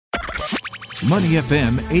Money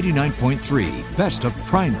FM 89.3, best of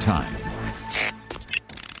prime time.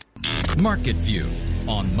 Market View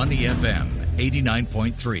on Money FM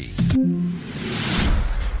 89.3.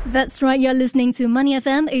 That's right, you're listening to Money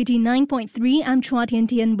FM 89.3. I'm Chua Tian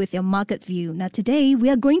Tian with your Market View. Now today, we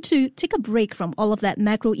are going to take a break from all of that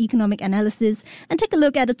macroeconomic analysis and take a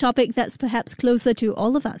look at a topic that's perhaps closer to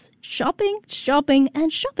all of us. Shopping, shopping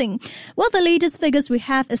and shopping. Well, the latest figures we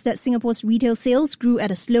have is that Singapore's retail sales grew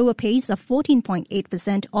at a slower pace of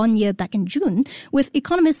 14.8% on year back in June, with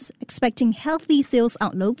economists expecting healthy sales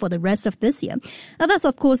outlook for the rest of this year. Now that's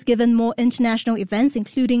of course given more international events,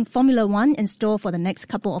 including Formula One, in store for the next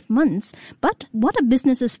couple of months. But what are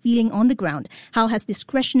businesses feeling on the ground? How has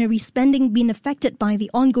discretionary spending been affected by the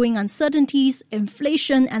ongoing uncertainties,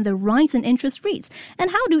 inflation, and the rise in interest rates? And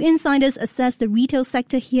how do insiders assess the retail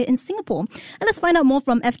sector here in Singapore? And let's find out more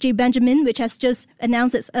from FJ Benjamin, which has just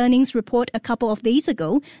announced its earnings report a couple of days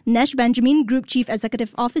ago. Nesh Benjamin, Group Chief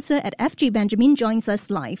Executive Officer at FJ Benjamin, joins us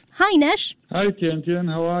live. Hi, Nesh. Hi, Tian Tian.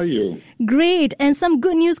 How are you? Great. And some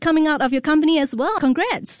good news coming out of your company as well.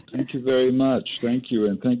 Congrats. Thank you very much. Thank you.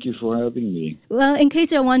 And thank you for having me. Well, in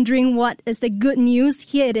case you're wondering what is the good news,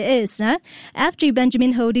 here it is. FJ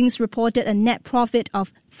Benjamin Holdings reported a net profit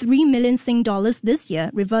of 3 million Sing dollars this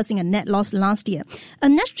year, reversing a net loss last year.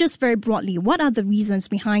 And that's just very broadly, what are the reasons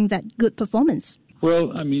behind that good performance?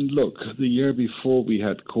 Well, I mean, look, the year before we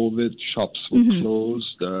had COVID, shops were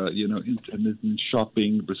closed, intermittent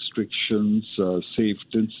shopping restrictions, safe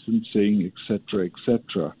distancing, etc.,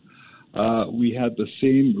 etc. We had the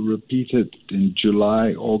same repeated in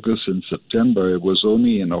July, August, and September. It was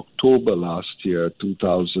only in October last year,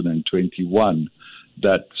 2021,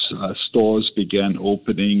 that stores began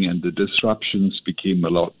opening and the disruptions became a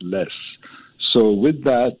lot less. So with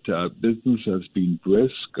that, business has been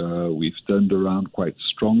brisk. We've turned around quite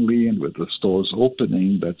strongly, and with the stores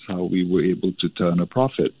opening, that's how we were able to turn a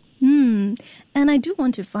profit. And I do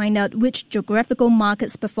want to find out which geographical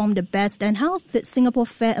markets performed the best and how did Singapore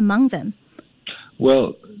fare among them?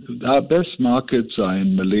 Well, our best markets are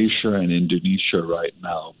in Malaysia and Indonesia right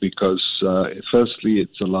now because, firstly,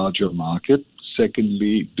 it's a larger market.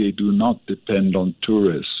 Secondly, they do not depend on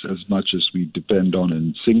tourists as much as we depend on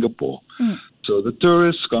in Singapore. So the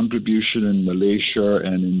tourist contribution in Malaysia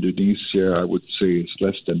and Indonesia, I would say, is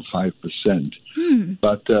less than 5%.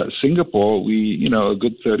 But Singapore, a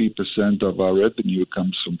good 30% of our revenue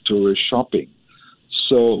comes from tourist shopping.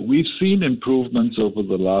 So we've seen improvements over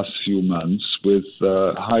the last few months with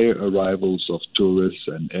higher arrivals of tourists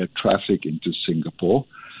and air traffic into Singapore.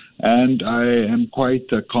 And I am quite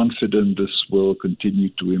confident this will continue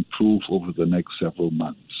to improve over the next several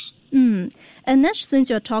months. And Nesh, since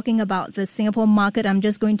you're talking about the Singapore market, I'm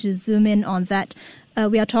just going to zoom in on that.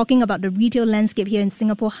 We are talking about the retail landscape here in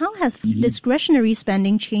Singapore. How has discretionary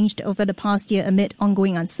spending changed over the past year amid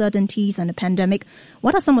ongoing uncertainties and the pandemic?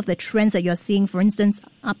 What are some of the trends that you're seeing? For instance,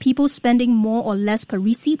 are people spending more or less per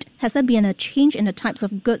receipt? Has there been a change in the types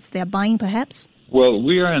of goods they're buying, perhaps? Well,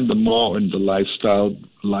 we are in the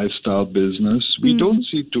lifestyle business. We don't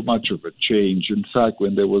see too much of a change. In fact,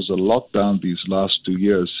 when there was a lockdown these last 2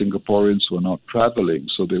 years, Singaporeans were not traveling,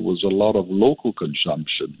 so there was a lot of local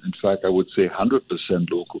consumption. In fact, I would say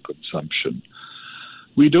 100% local consumption.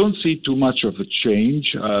 We don't see too much of a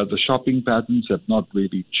change. The shopping patterns have not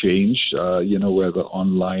really changed, whether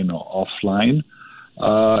online or offline.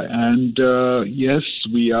 Yes,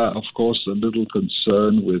 we are, of course, a little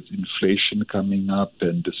concerned with inflation coming up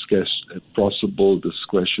and possible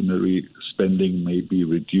discretionary spending may be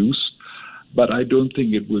reduced. But I don't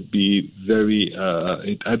think it would be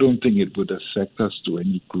I don't think it would affect us to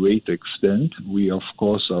any great extent. We, of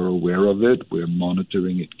course, are aware of it. We're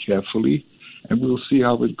monitoring it carefully, and we'll see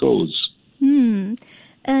how it goes.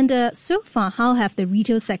 And so far, how have the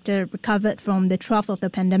retail sector recovered from the trough of the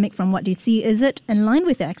pandemic from what you see? Is it in line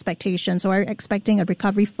with your expectations, or are you expecting a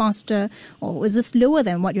recovery faster, or is it slower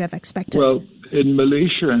than what you have expected? Well, in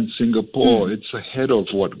Malaysia and Singapore, it's ahead of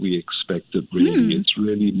what we expected, really. It's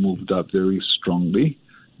really moved up very strongly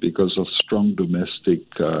because of strong domestic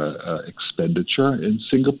expenditure. In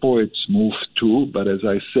Singapore, it's moved too, but as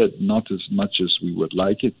I said, not as much as we would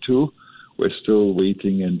like it to. We're still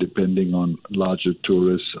waiting and depending on larger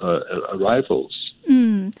tourist arrivals.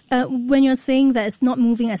 When you're saying that it's not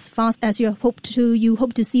moving as fast as you hope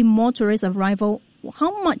to see more tourist arrival,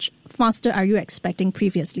 how much faster are you expecting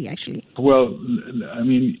previously, actually? Well, I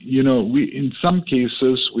mean, in some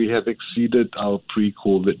cases, we have exceeded our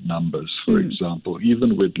pre-COVID numbers, for example,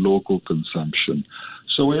 even with local consumption.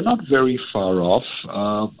 So we're not very far off.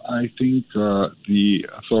 I think the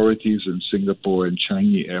authorities in Singapore and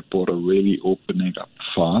Changi Airport are really opening up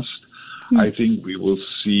fast. I think we will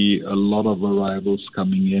see a lot of arrivals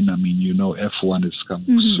coming in. I mean, F1 is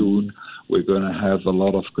coming soon. We're going to have a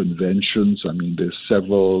lot of conventions. I mean, there's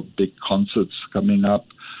several big concerts coming up.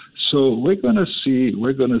 So we're going to see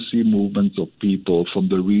movements of people from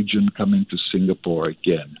the region coming to Singapore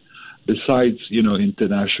again. Besides,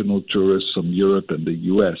 international tourists from Europe and the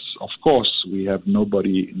U.S. Of course, we have no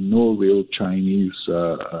real Chinese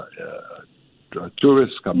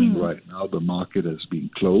tourists coming right now. The market has been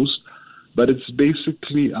closed. But it's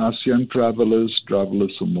basically ASEAN travelers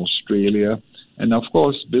from Australia, and of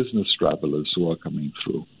course, business travelers who are coming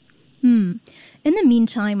through. In the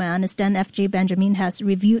meantime, I understand FJ Benjamin has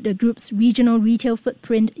reviewed the group's regional retail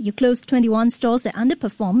footprint. You closed 21 stores that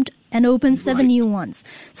underperformed and opened 7 new ones.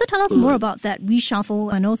 So tell us more about that reshuffle,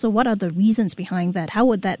 and also what are the reasons behind that? How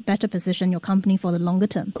would that better position your company for the longer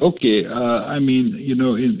term? Okay,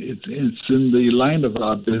 it's in the line of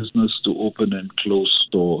our business to open and close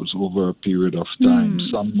stores over a period of time.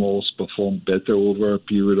 Some malls perform better over a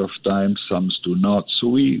period of time, some do not. So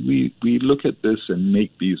we look at this and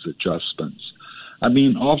make these adjustments. I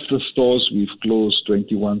mean, of the stores, we've closed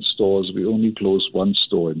 21 stores. We only closed 1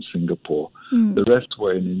 store in Singapore. The rest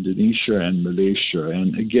were in Indonesia and Malaysia.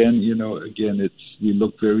 And again, we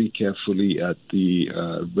look very carefully at the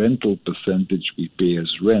rental percentage we pay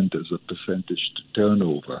as rent as a percentage to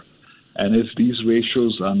turnover. And if these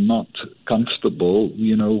ratios are not comfortable,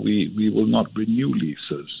 we will not renew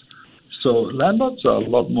leases. So landlords are a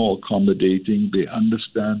lot more accommodating. They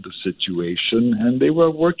understand the situation, and they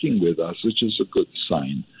were working with us, which is a good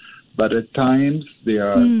sign. But at times they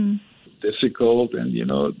are difficult, and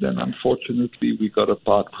then unfortunately we got to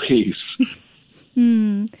part ways.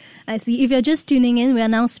 I see. If you're just tuning in, we are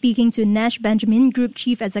now speaking to Nash Benjamin, Group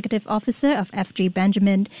Chief Executive Officer of FJ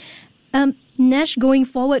Benjamin. Nash, going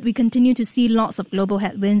forward, we continue to see lots of global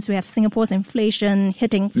headwinds. We have Singapore's inflation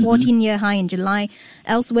hitting 14-year high in July.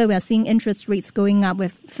 Elsewhere, we are seeing interest rates going up,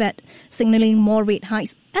 with Fed signaling more rate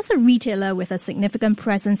hikes. As a retailer with a significant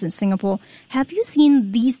presence in Singapore, have you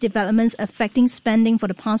seen these developments affecting spending for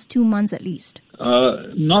the past 2 months at least?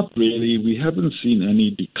 Not really. We haven't seen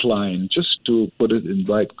any decline. Just to put it in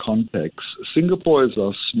right context, Singapore is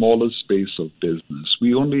our smallest space of business.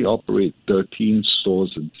 We only operate 13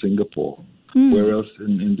 stores in Singapore, whereas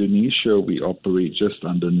in Indonesia we operate just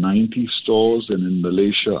under 90 stores, and in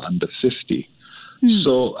Malaysia under 50.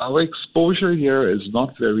 So our exposure here is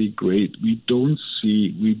not very great. We don't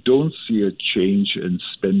see a change in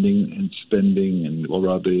spending, or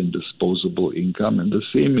rather in disposable income, and the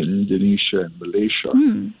same in Indonesia and Malaysia.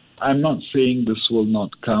 I'm not saying this will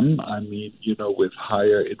not come. I mean, with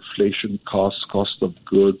higher inflation costs, cost of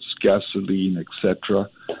goods, gasoline, etc.,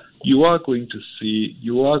 you are going to see,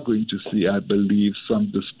 I believe,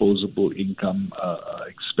 some disposable income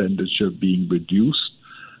expenditure being reduced.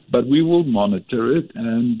 But we will monitor it,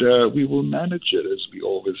 and we will manage it as we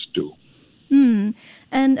always do.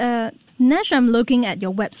 And Nash, I'm looking at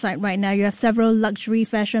your website right now. You have several luxury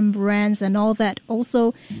fashion brands and all that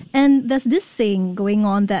also. And there's this saying going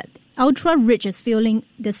on that ultra-rich is fueling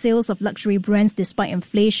the sales of luxury brands despite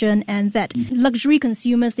inflation, and that luxury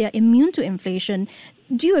consumers, they are immune to inflation.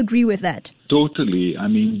 Do you agree with that? Totally. I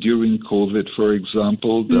mean, during COVID, for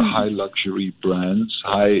example, the high luxury brands,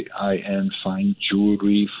 high-end fine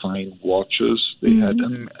jewelry, fine watches, they had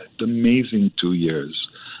an amazing 2 years.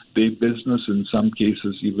 Their business, in some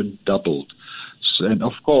cases, even doubled. So, and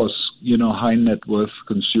of course, high net worth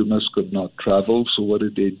consumers could not travel. So what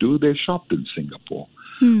did they do? They shopped in Singapore.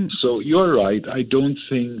 So you're right. I don't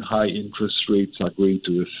think high interest rates are going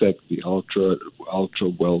to affect the ultra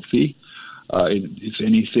wealthy. If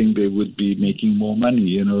anything, they would be making more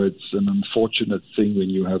money. It's an unfortunate thing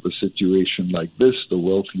when you have a situation like this. The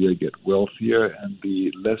wealthier get wealthier, and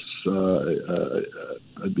the less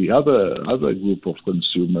the other group of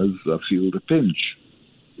consumers feel the pinch.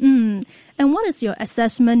 And what is your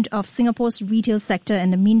assessment of Singapore's retail sector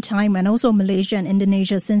in the meantime, and also Malaysia and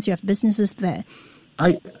Indonesia, since you have businesses there?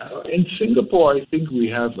 In Singapore, I think we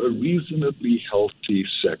have a reasonably healthy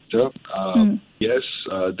sector. Yes,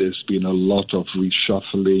 there's been a lot of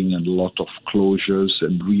reshuffling and a lot of closures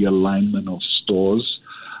and realignment of stores.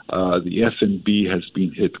 The F&B has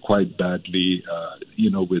been hit quite badly,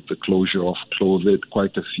 with the closure of COVID.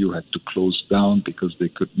 Quite a few had to close down because they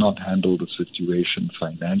could not handle the situation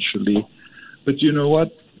financially. But you know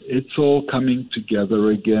what? It's all coming together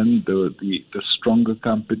again. The stronger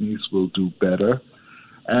companies will do better.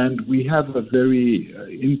 And we have a very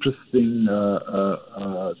interesting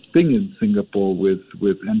thing in Singapore with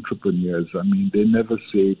entrepreneurs. I mean, they never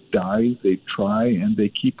say die, they try, and they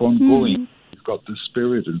keep on going. We've got the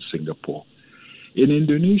spirit in Singapore. In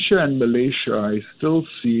Indonesia and Malaysia, I still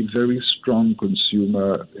see very strong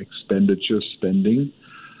consumer expenditure spending.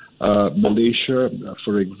 Malaysia,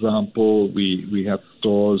 for example, we have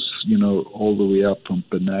stores, all the way up from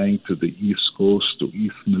Penang to the East Coast to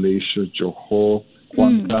East Malaysia, Johor,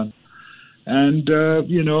 Kuantan. And,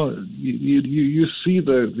 you see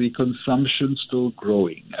the consumption still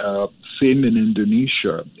growing. Same in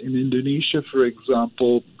Indonesia. In Indonesia, for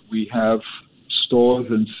example, we have stores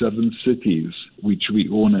in 7 cities, which we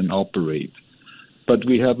own and operate. But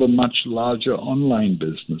we have a much larger online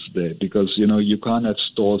business there because, you can't have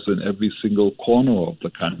stores in every single corner of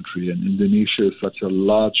the country. And Indonesia is such a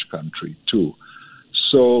large country, too.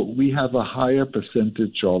 So we have a higher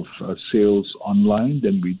percentage of sales online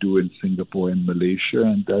than we do in Singapore and Malaysia,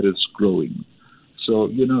 and that is growing. So,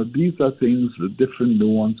 these are things, the different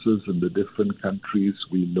nuances in the different countries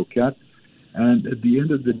we look at. And at the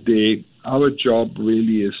end of the day, our job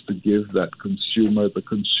really is to give the consumer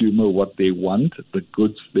what they want, the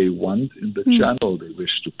goods they want in the channel they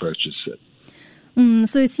wish to purchase it.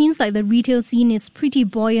 So it seems like the retail scene is pretty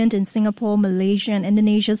buoyant in Singapore, Malaysia and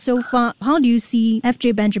Indonesia so far. How do you see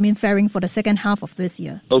FJ Benjamin faring for the second half of this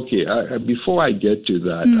year? Okay, before I get to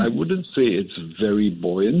that, I wouldn't say it's very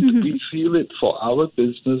buoyant. We feel it for our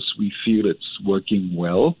business. We feel it's working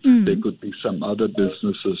well. There could be some other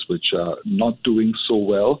businesses which are not doing so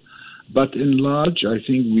well. But in large, I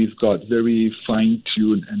think we've got very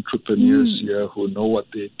fine-tuned entrepreneurs here who know what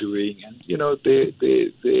they're doing, and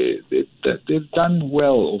they've done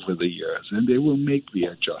well over the years, and they will make the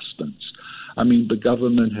adjustments. I mean, the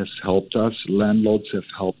government has helped us, landlords have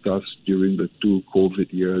helped us during the 2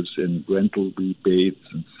 COVID years in rental rebates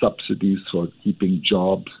and subsidies for keeping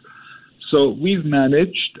jobs. So we've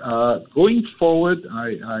managed. Going forward,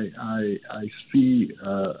 I see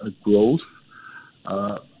a growth.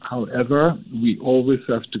 However, we always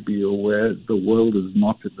have to be aware the world is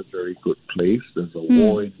not in a very good place. There's a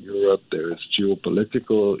war in Europe. There is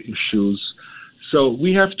geopolitical issues. So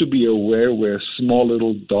we have to be aware we're a small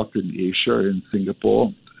little dot in Asia, in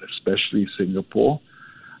Singapore, especially Singapore,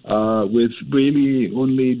 with really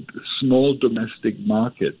only small domestic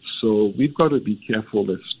markets. So we've got to be careful,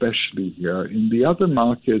 especially here. In the other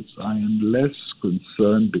markets, I am less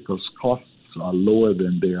concerned because costs are lower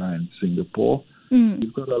than they are in Singapore.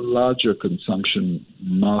 You've got a larger consumption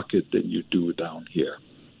market than you do down here.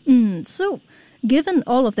 So, given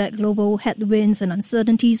all of that global headwinds and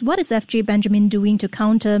uncertainties, what is FJ Benjamin doing to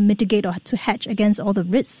counter, mitigate, or to hedge against all the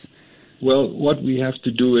risks? Well, what we have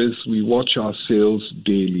to do is we watch our sales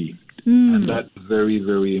daily. And that's very,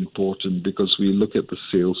 very important because we look at the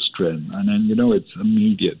sales trend. And then, it's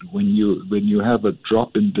immediate. When you have a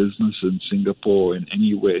drop in business in Singapore, in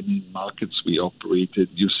anywhere, any markets we operated,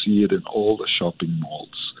 you see it in all the shopping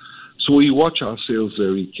malls. So we watch our sales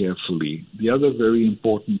very carefully. The other very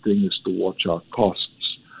important thing is to watch our costs.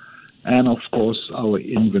 And, of course, our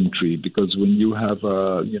inventory, because when you have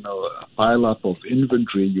a pile-up of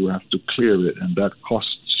inventory, you have to clear it, and that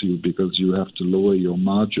costs you because you have to lower your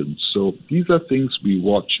margins. So these are things we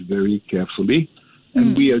watch very carefully,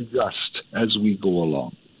 and we adjust as we go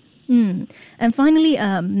along. And finally,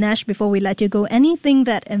 Nash, before we let you go, anything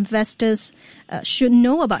that investors should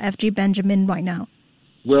know about FJ Benjamin right now?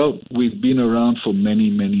 Well, we've been around for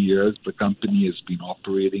many, many years. The company has been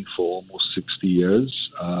operating for almost 60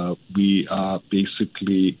 years. We are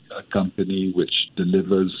basically a company which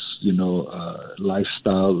delivers,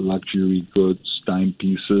 lifestyle, luxury goods,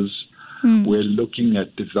 timepieces. We're looking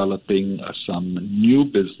at developing some new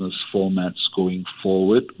business formats going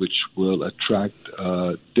forward, which will attract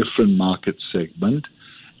a different market segment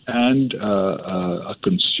and a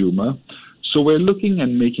consumer. So we're looking at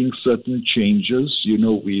making certain changes.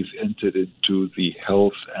 We've entered into the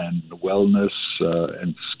health and wellness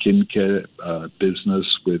and skincare business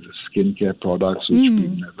with skincare products, which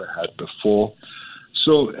we've never had before.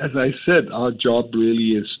 So, as I said, our job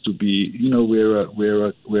really is to be,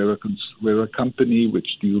 we're a company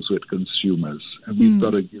which deals with consumers, and we've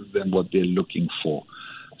got to give them what they're looking for.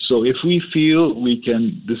 So if we feel we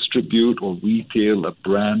can distribute or retail a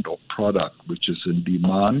brand or product which is in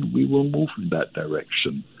demand, we will move in that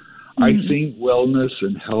direction. I think wellness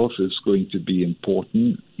and health is going to be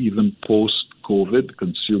important. Even post-COVID,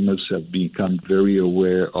 consumers have become very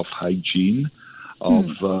aware of hygiene, of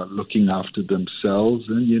looking after themselves,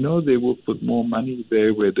 and they will put more money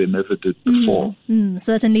there where they never did before.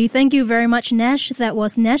 Certainly. Thank you very much, Nash. That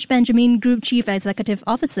was Nash Benjamin, Group Chief Executive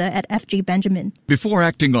Officer at FJ Benjamin. Before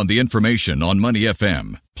acting on the information on Money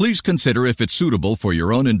FM, please consider if it's suitable for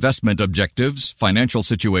your own investment objectives, financial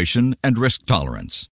situation, and risk tolerance.